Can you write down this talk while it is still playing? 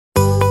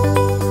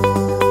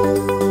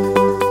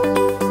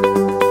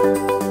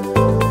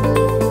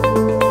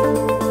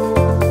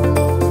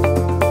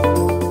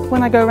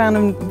go around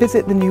and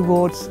visit the new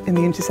wards in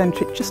the Unity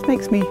Centre, it just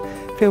makes me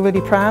feel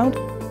really proud.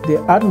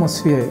 The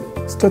atmosphere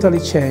is totally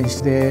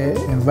changed. The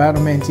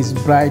environment is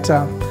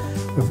brighter.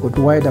 We've got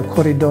wider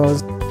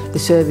corridors. The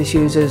service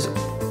users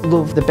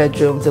love the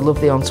bedrooms, they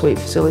love the ensuite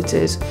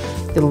facilities,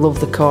 they love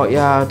the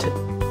courtyard.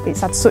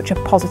 It's had such a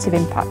positive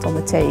impact on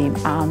the team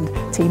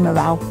and team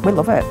morale. We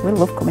love it. We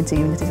love coming to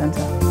Unity Centre.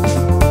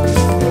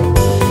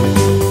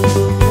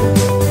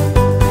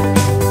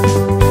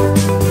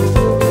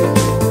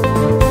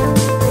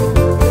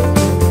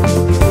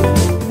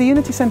 The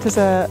Unity Centre is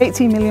a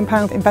 £18 million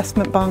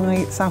investment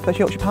by South West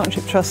Yorkshire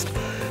Partnership Trust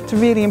to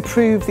really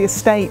improve the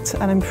estate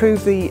and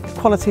improve the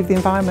quality of the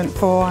environment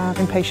for our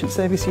inpatient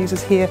service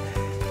users here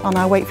on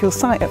our Wakefield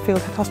site at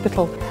Fieldhead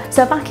Hospital.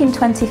 So back in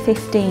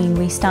 2015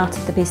 we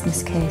started the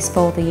business case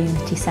for the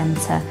Unity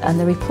Centre and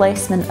the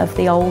replacement of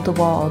the older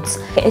wards.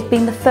 It had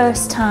been the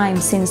first time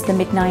since the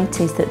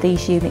mid-90s that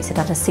these units had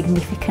had a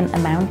significant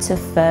amount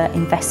of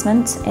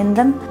investment in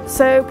them.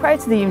 So prior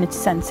to the Unity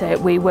Centre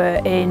we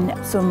were in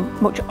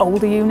some much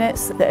older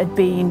units that had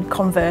been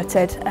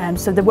converted,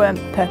 so they weren't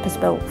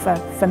purpose-built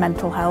for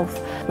mental health.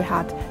 We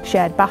had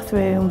shared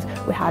bathrooms,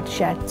 we had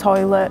shared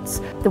toilets,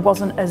 there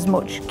wasn't as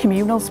much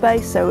communal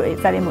space, so it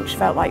very much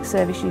felt like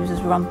service users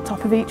were on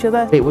top of each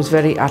other. It was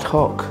very ad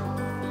hoc,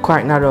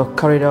 quite narrow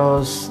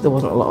corridors, there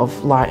wasn't a lot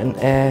of light and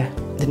air,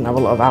 didn't have a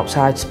lot of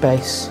outside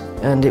space,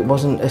 and it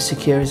wasn't as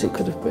secure as it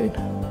could have been.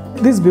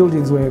 These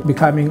buildings were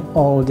becoming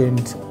old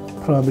and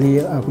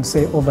probably, I would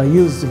say,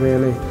 overused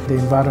really. The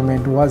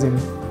environment wasn't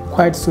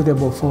quite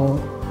suitable for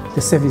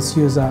the service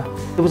user.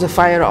 There was a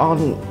fire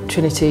on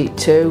Trinity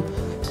 2,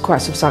 quite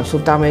substantial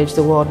damage,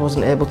 the ward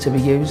wasn't able to be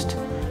used.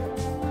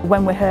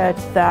 When we heard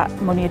that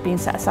money had been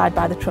set aside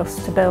by the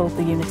Trust to build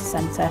the Unity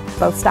Centre,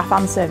 both staff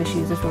and service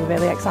users were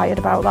really excited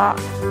about that.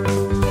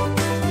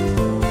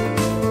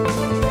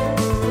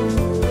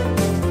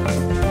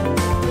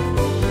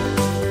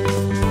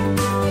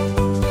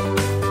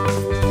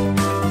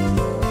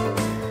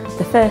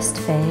 The first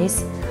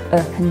phase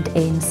opened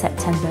in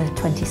September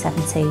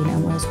 2017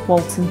 and was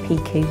Walton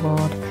PQ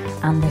ward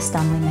and the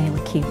Stanley Male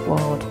Acute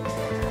ward.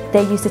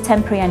 They used a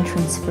temporary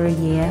entrance for a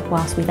year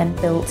whilst we then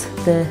built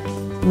the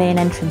main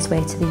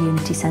entranceway to the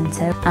Unity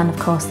Centre, and of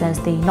course there's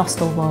the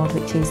Nostell ward,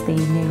 which is the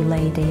new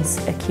ladies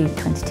acute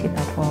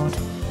 22-bed ward.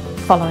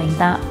 Following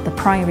that, the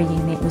Priory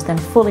unit was then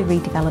fully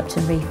redeveloped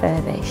and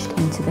refurbished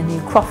into the new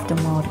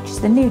Crofton ward, which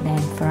is the new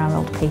name for our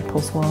old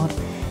people's ward,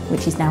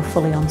 which is now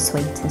fully en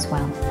suite as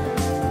well.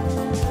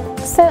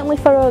 Certainly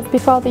for us,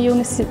 before the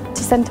Unity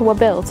Centre were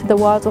built, the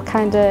wards were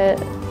kind of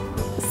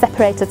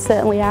separated.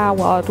 Certainly our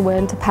ward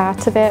weren't a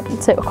part of it,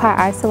 so it were quite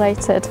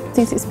isolated.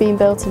 Since it's been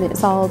built and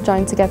it's all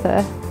joined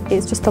together,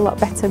 it's just a lot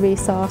better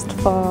resourced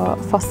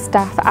for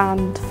staff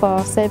and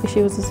for service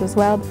users as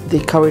well.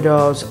 The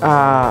corridors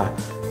are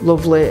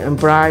lovely and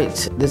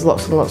bright. There's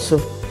lots and lots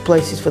of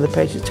places for the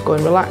patients to go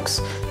and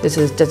relax. There's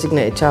a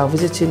designated child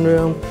visiting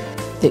room.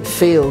 It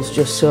feels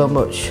just so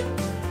much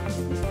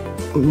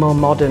more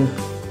modern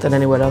than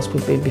anywhere else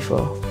we've been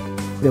before.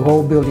 The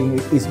whole building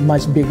is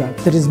much bigger.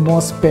 There is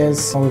more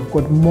space. We've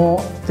got more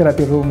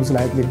therapy rooms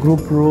like the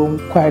group room,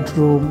 quiet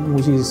room,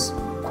 which is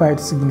quite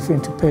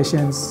significant to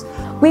patients.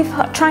 We've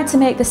tried to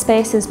make the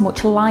spaces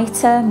much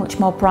lighter, much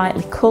more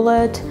brightly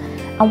coloured,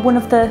 and one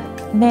of the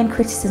main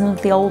criticisms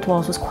of the old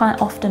walls was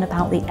quite often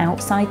about the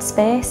outside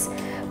space,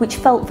 which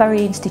felt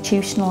very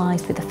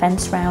institutionalised with the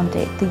fence around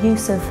it. The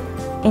use of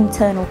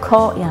internal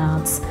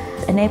courtyards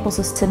enables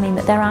us to mean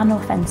that there are no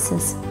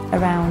fences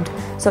around,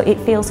 so it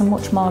feels a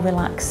much more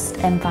relaxed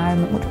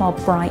environment, much more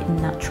bright and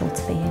natural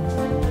to be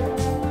in.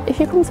 If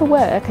you come to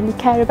work and you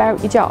care about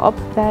your job,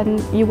 then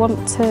you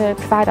want to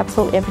provide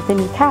absolutely everything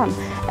you can,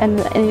 and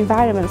an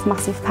environment's a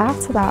massive part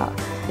of that.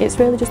 It's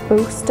really just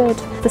boosted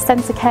the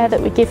sense of care that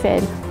we're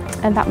giving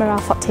and that morale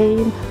for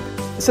team.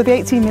 So the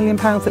 £18 million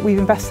that we've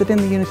invested in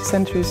the Unity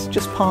Centre is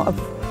just part of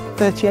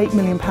 £38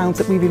 million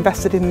that we've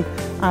invested in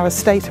our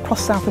estate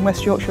across South and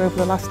West Yorkshire over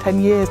the last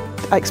 10 years.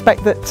 I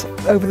expect that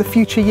over the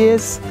future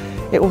years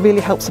it will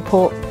really help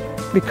support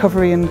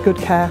recovery and good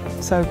care,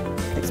 so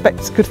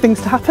expect good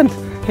things to happen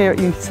here at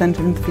Unity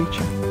Centre in the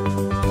future.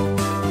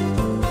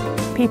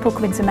 People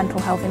come into mental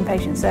health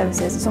inpatient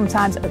services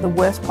sometimes at the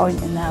worst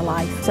point in their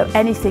life, so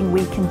anything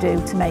we can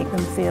do to make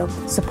them feel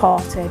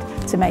supported,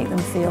 to make them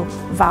feel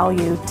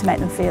valued, to make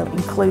them feel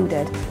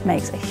included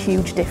makes a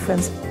huge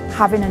difference.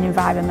 Having an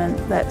environment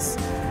that's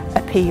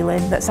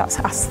appealing, that's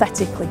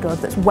aesthetically good,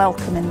 that's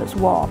welcoming, that's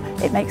warm,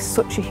 it makes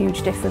such a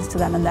huge difference to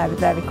them and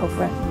their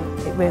recovery.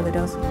 It really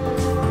does.